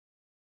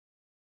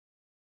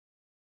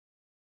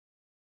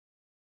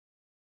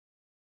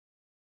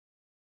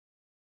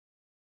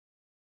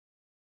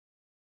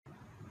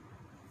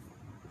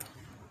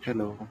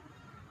Hello.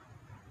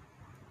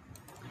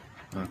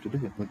 Today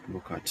we're going to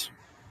look at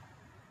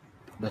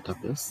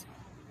database,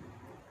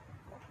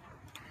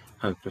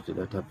 how to create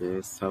a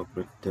database, how to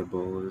create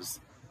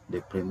tables,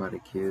 the primary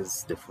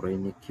keys, the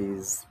foreign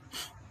keys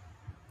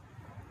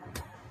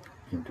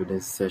in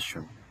today's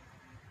session.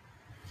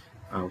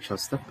 We shall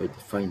start by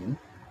defining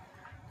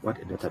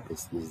what a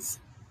database is.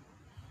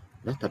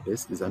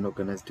 Database is an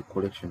organized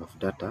collection of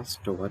data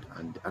stored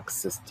and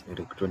accessed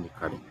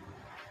electronically.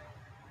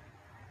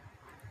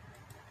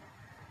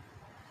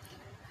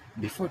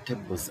 Before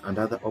tables and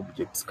other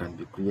objects can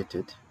be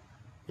created,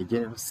 a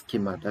general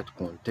schema that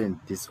contains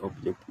this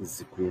object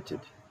is created.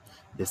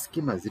 The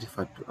schema is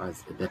referred to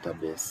as a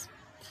database.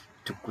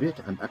 To create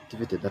and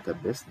activate a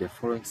database, the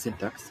following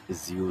syntax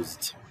is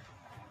used.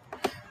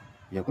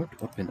 We are going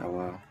to open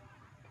our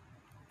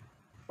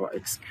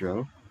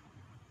SQL,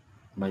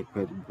 my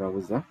query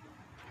browser,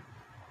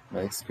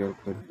 my SQL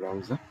query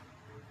browser.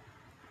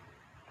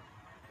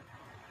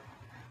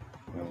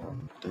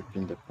 Type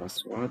in the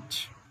password.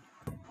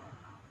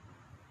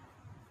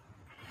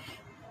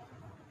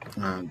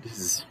 And this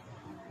is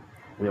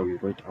where we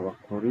write our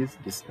queries,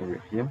 this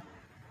area here.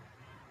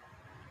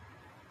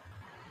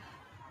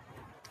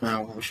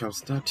 Now we shall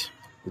start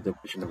with the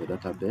creation of a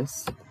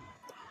database.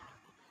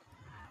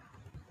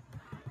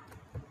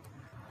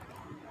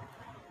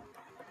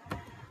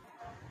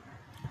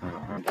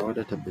 And our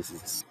database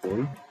is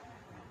school.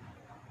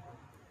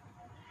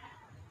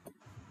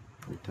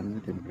 We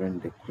terminate and run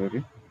the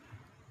query.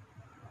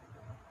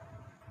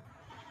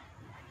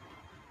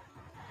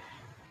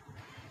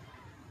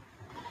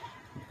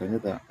 You can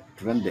either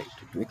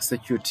to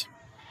execute,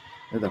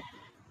 either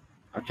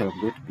actually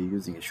I'm going to be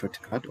using a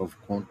shortcut of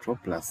Ctrl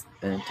plus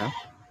Enter.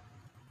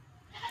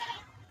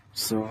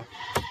 So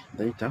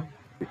later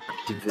we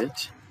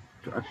activate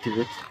the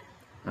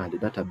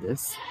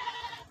database.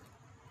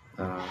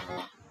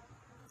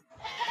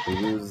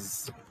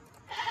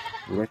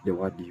 We write the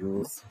word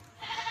use,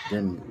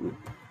 then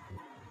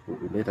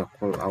we later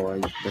call our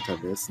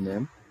database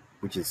name,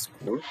 which is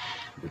school.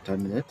 We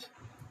terminate.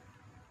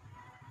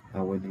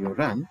 When you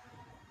run,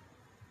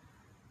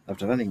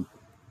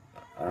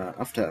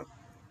 after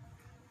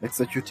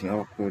executing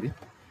our query,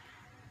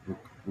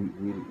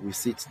 we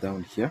see it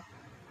down here.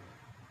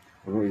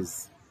 Row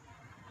is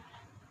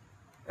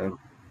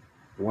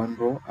one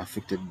row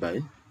affected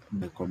by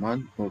the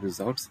command, no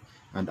results,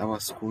 and our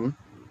school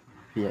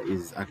here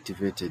is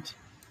activated.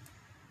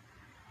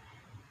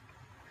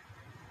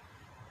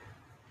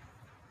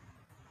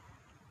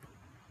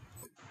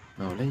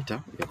 Now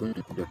later we are going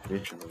to do the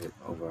creation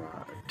of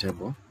a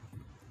table.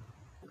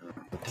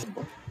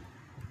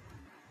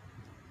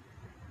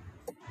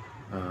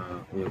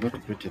 We are going to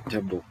create a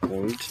table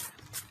called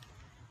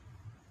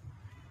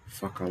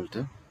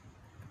faculty.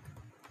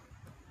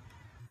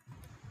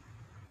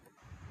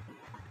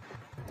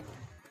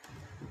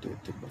 The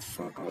table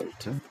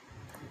faculty.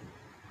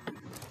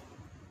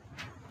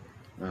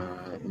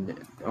 In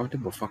our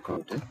table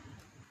faculty,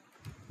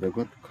 we are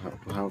going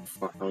to have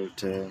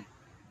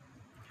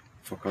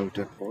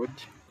faculty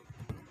code,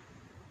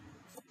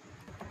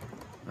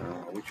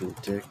 which will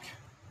take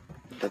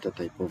data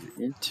type of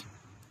int,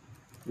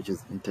 which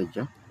is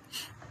integer.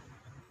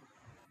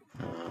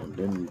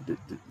 Then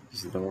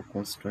this is our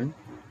constraint,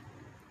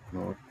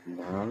 not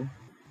null.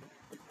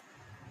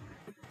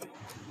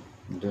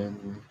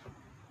 Then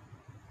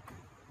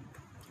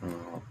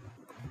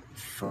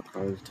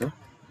faculty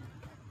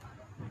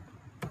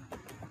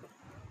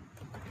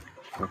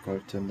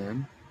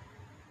name,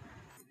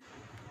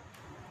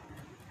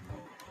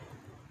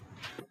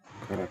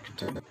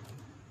 character,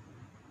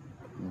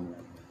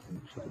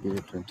 give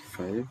it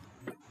 25,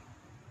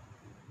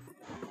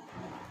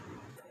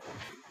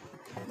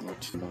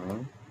 not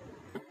null.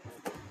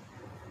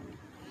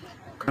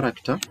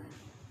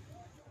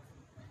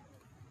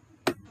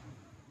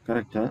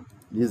 Character,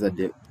 these are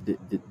the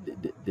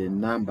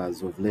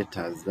numbers of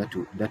letters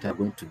that are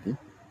going to be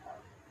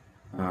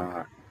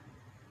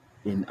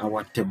in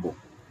our table,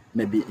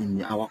 maybe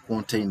in our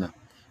container.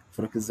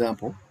 For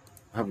example,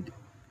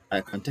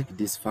 I can take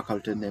this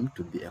faculty name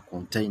to be a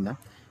container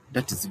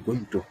that is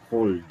going to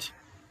hold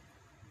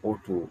or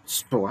to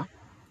store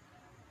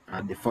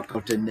the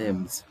faculty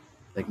names,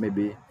 like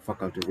maybe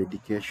faculty of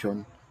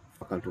education,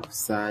 faculty of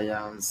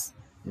science,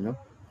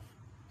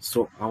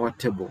 So our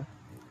table,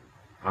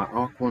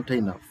 our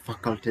container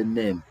faculty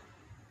name,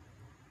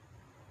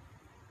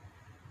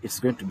 it's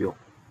going to be,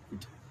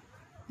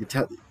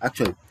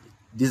 actually,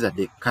 these are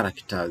the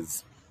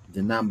characters,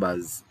 the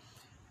numbers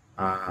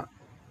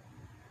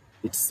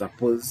it's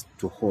supposed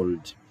to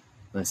hold,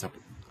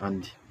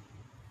 and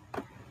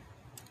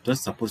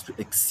just supposed to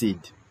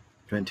exceed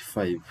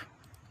 25.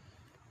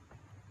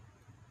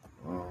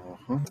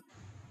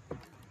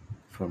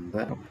 From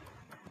there,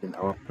 in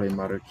our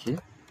primary key,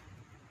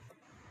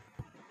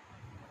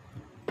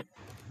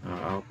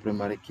 our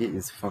primary key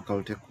is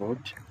faculty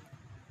code.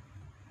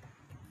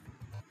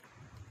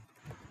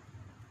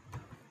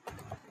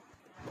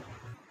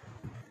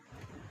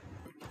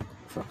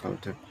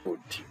 Faculty code.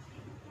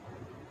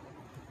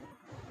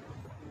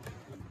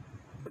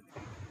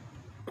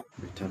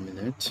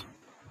 terminate,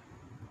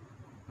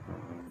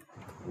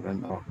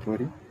 run our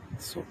query.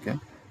 It's okay.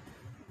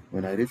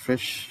 When I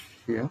refresh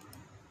here,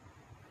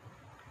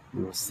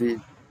 you will see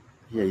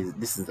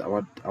this is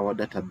our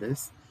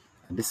database,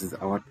 and this is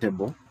our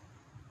table,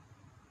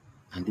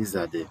 and these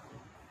are the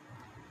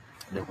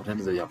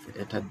contents that you have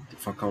entered: the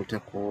faculty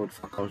code,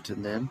 faculty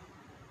name.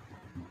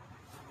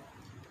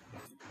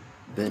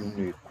 Then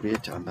we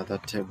create another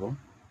table.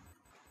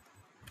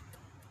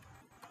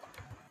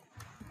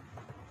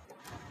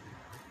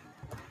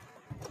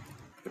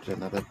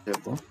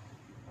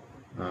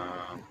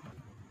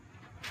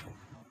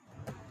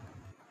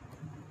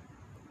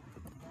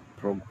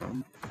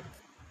 Program.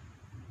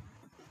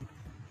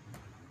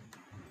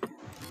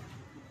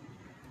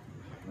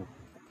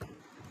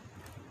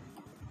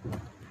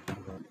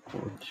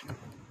 Code.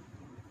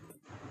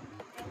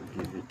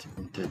 Give it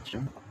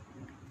integer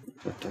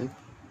type.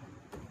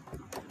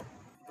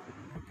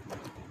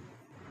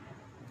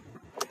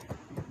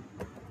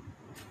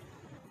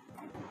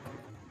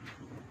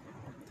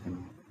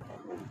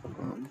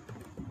 Program.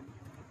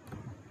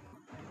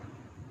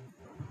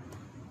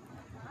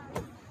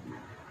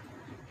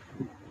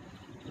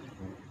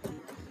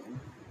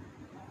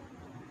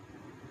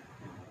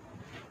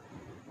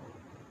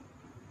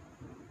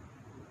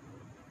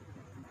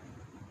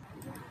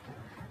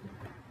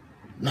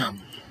 Now,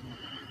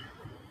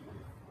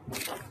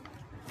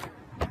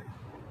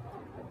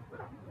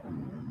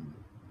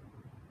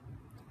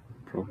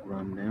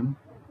 program name,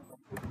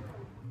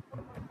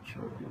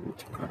 shall give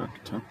it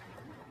character,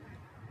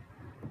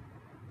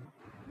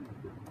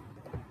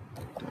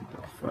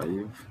 data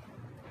 5.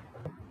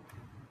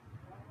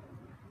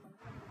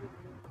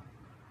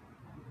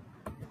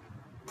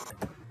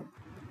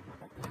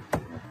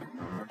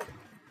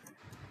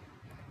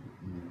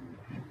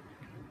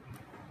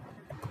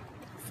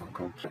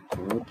 Faculty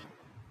code.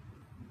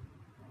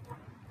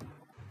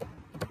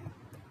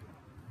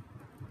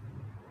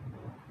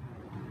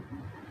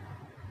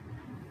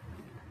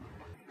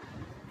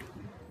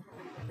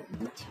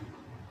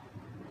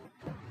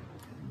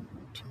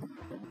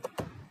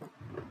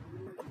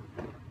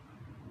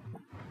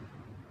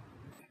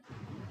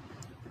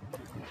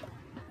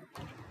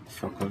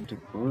 Faculty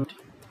code.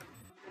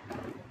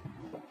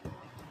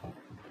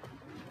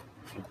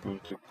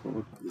 Faculty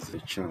code is a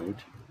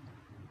child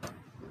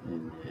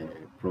in a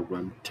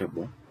program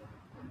table,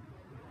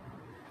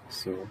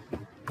 so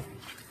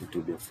it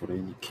will be a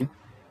foreign key.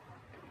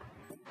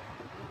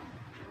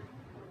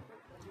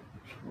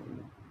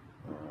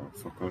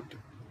 Faculty.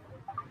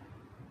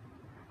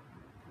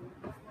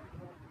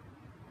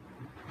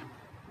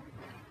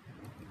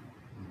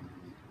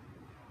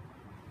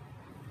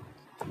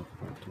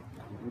 Faculty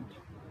code.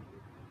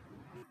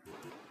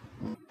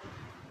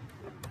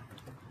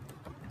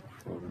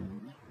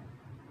 Foreign.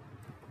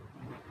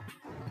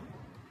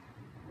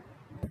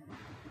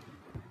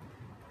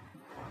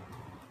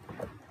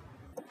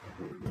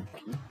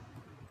 Key.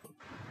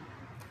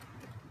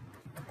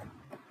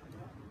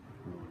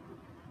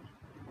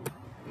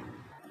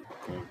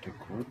 Faculty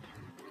code.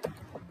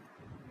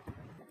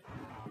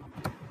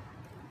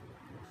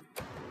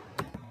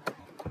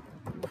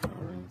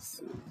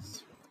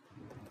 References.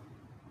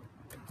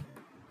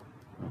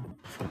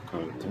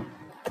 Faculty.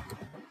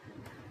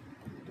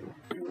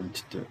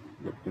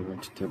 The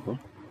parent table.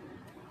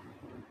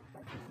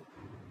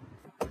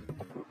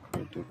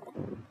 Faculty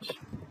code.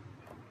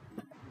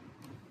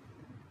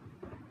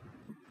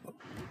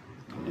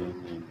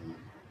 Then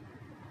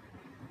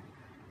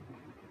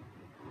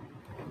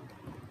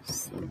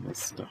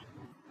semester.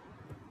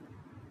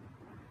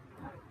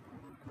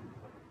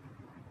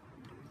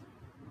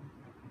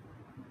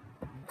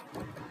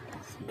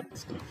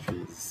 Semester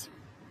fees.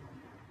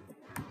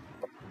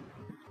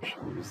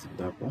 Choose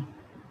double.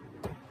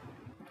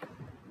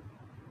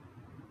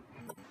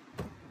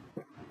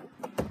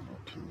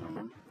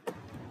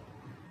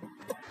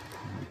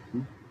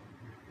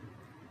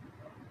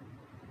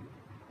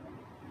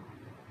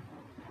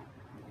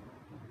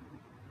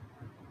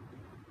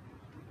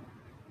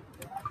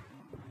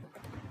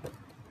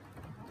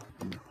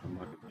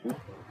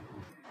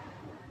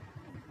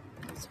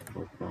 Let's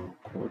program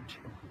code.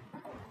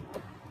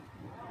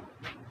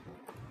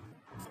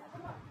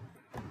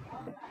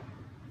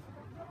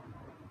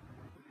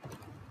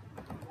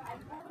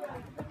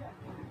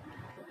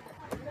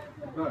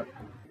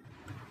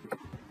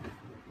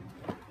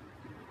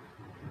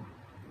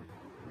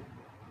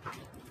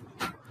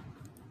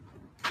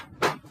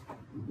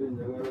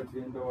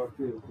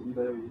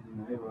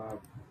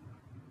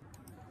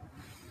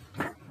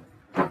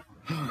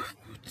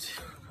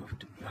 Put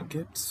the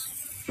brackets.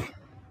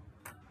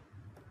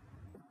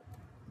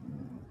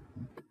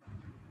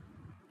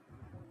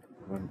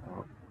 Run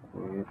our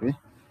query.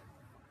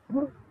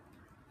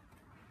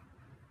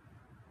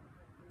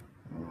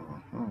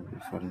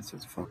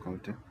 References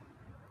faculty.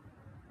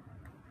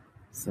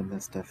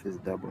 Semester fees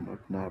double,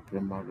 not now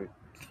primary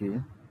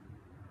key.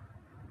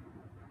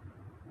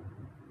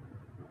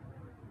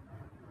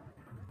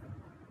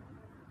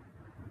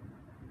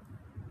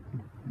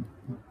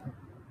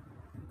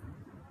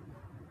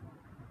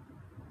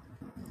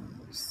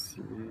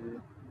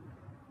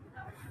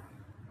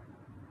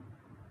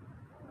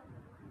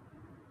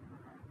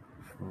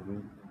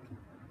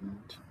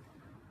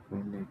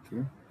 foreign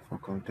key,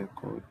 faculty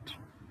code.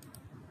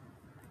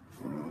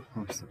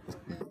 It's supposed to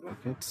be in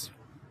brackets.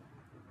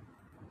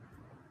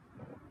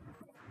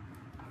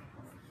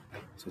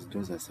 So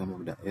those are some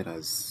of the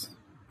errors.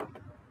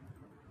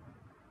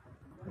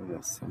 Those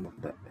are some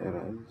of the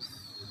errors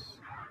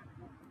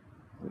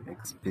we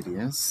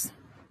experience.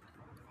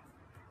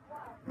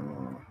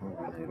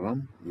 When I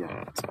run,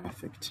 yeah, it's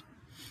perfect.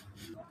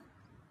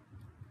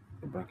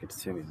 The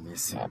brackets here we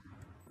miss.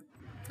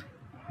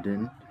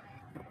 Then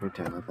create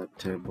another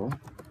table.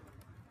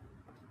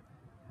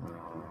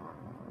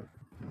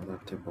 Another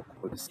table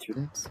called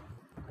students.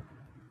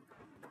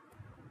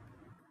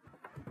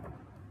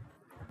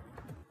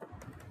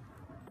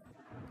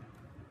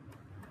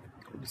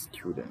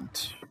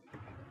 Student.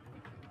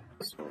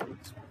 So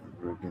it's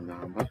reading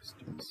number,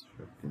 students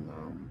reading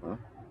number,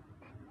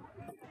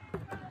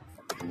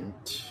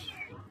 int,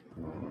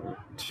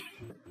 not,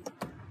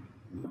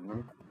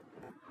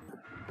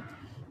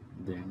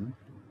 then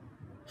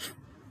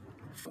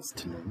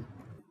first name,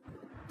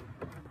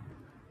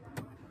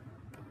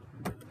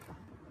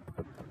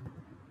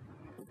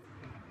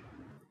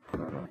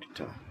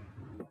 character,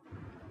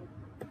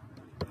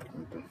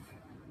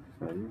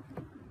 5,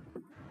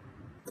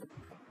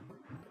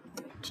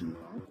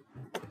 now,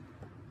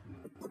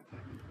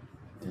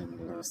 then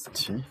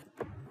last name,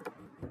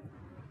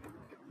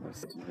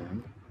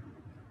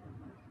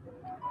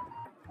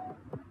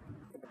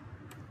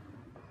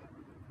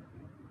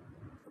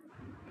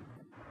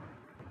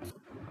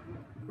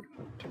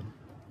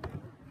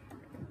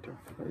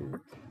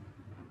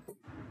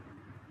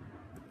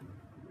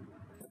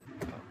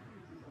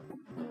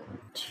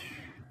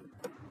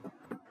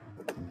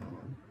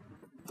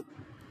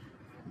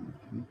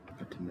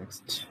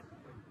 next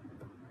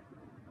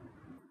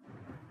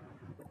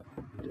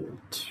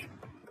date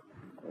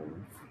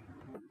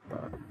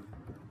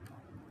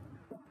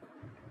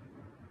of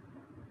birth.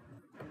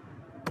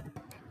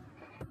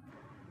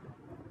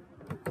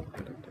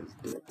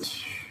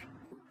 Date.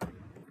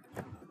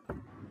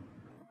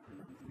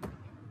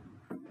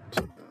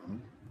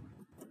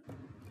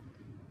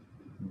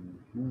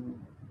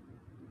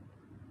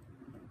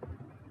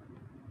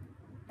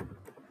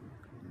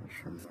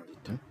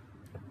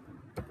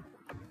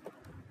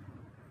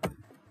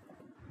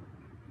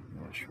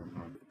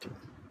 Nationality.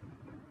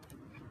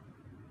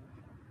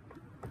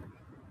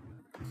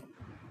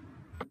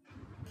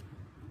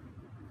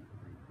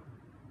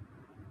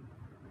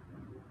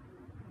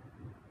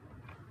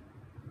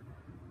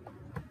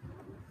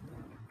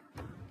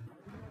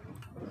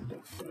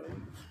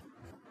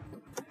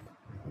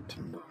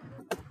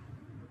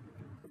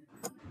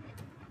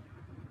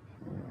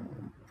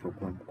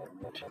 Program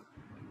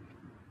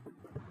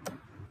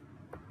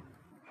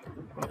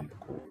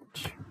code.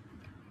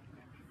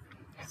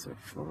 It's a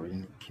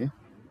foreign key.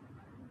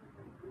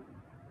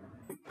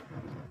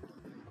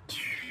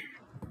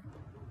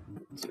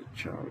 It's a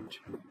child.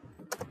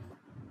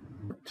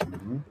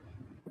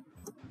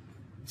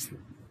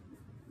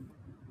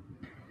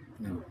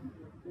 No.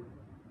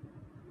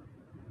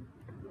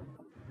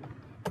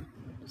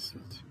 This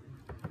is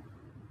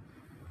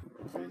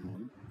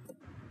foreign.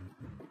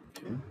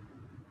 Okay.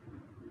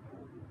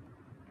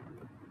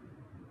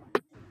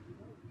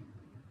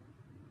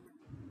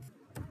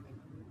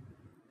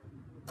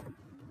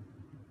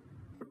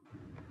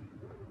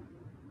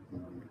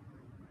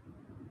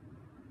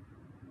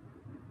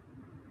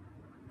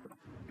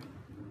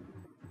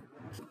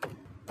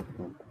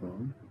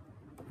 Program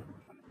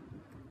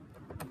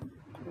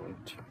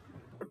code.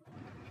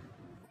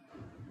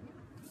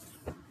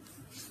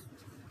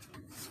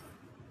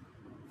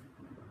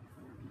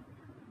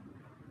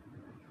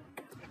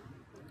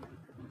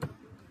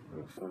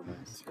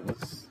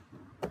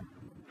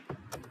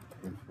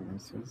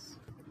 References,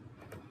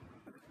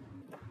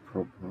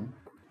 program,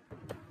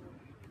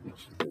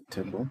 which is the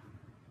table,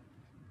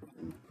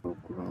 and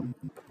program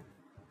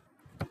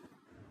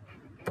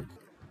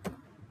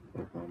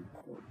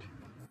code.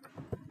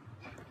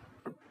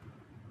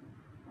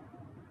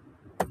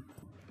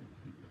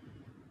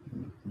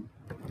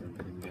 And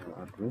email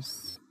address.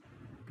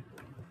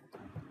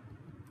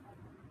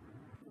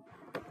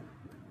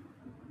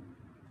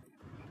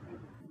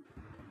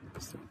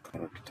 It's a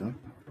character.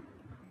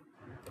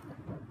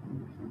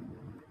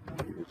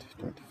 Give it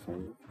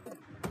 25.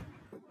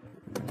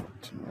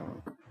 Not now.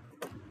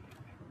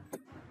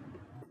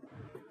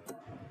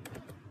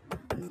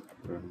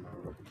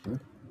 Primary key.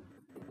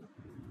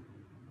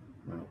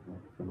 Now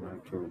primary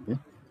key will be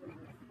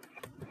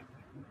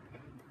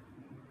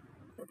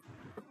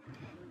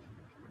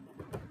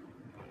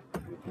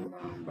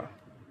number.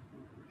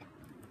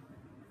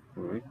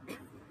 Break.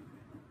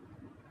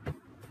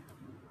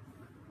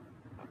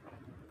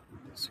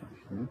 This one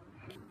here.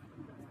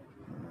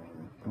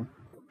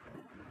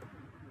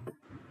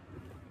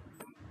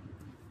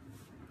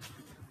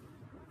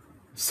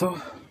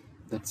 So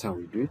that's how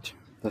we do it.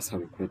 That's how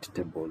we create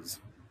tables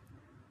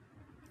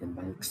in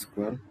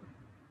MySQL.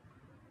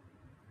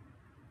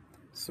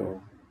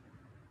 So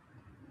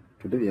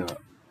today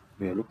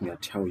we are looking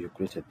at how you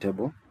create a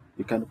table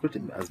You can put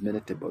in as many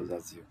tables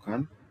as you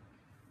can.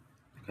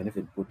 You can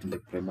even put in the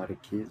primary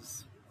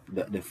keys,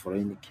 the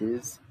foreign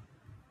keys.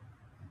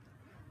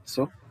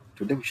 So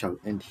today we shall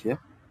end here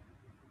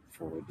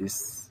for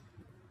this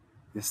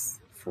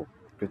for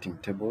creating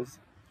tables.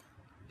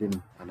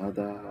 Then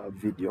another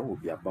video will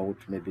be about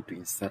maybe to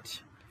insert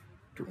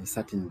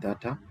in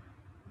data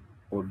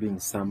or doing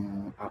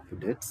some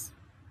updates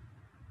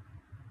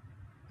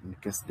in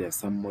case there's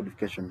some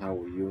modification how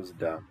we use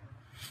the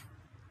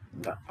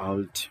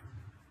alt.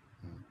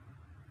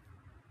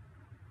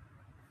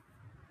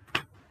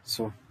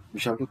 So we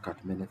shall look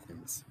at many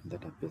things in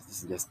database.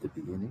 This is just the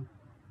beginning.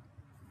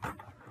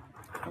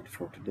 But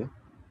for today,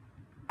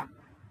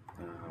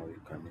 we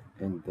can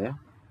end there.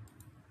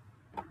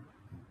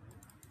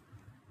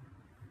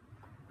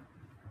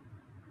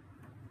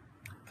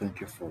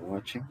 Thank you for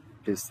watching.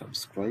 Please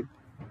subscribe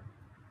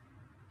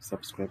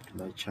to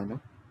my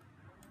channel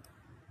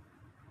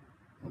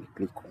and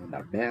click on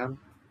the bell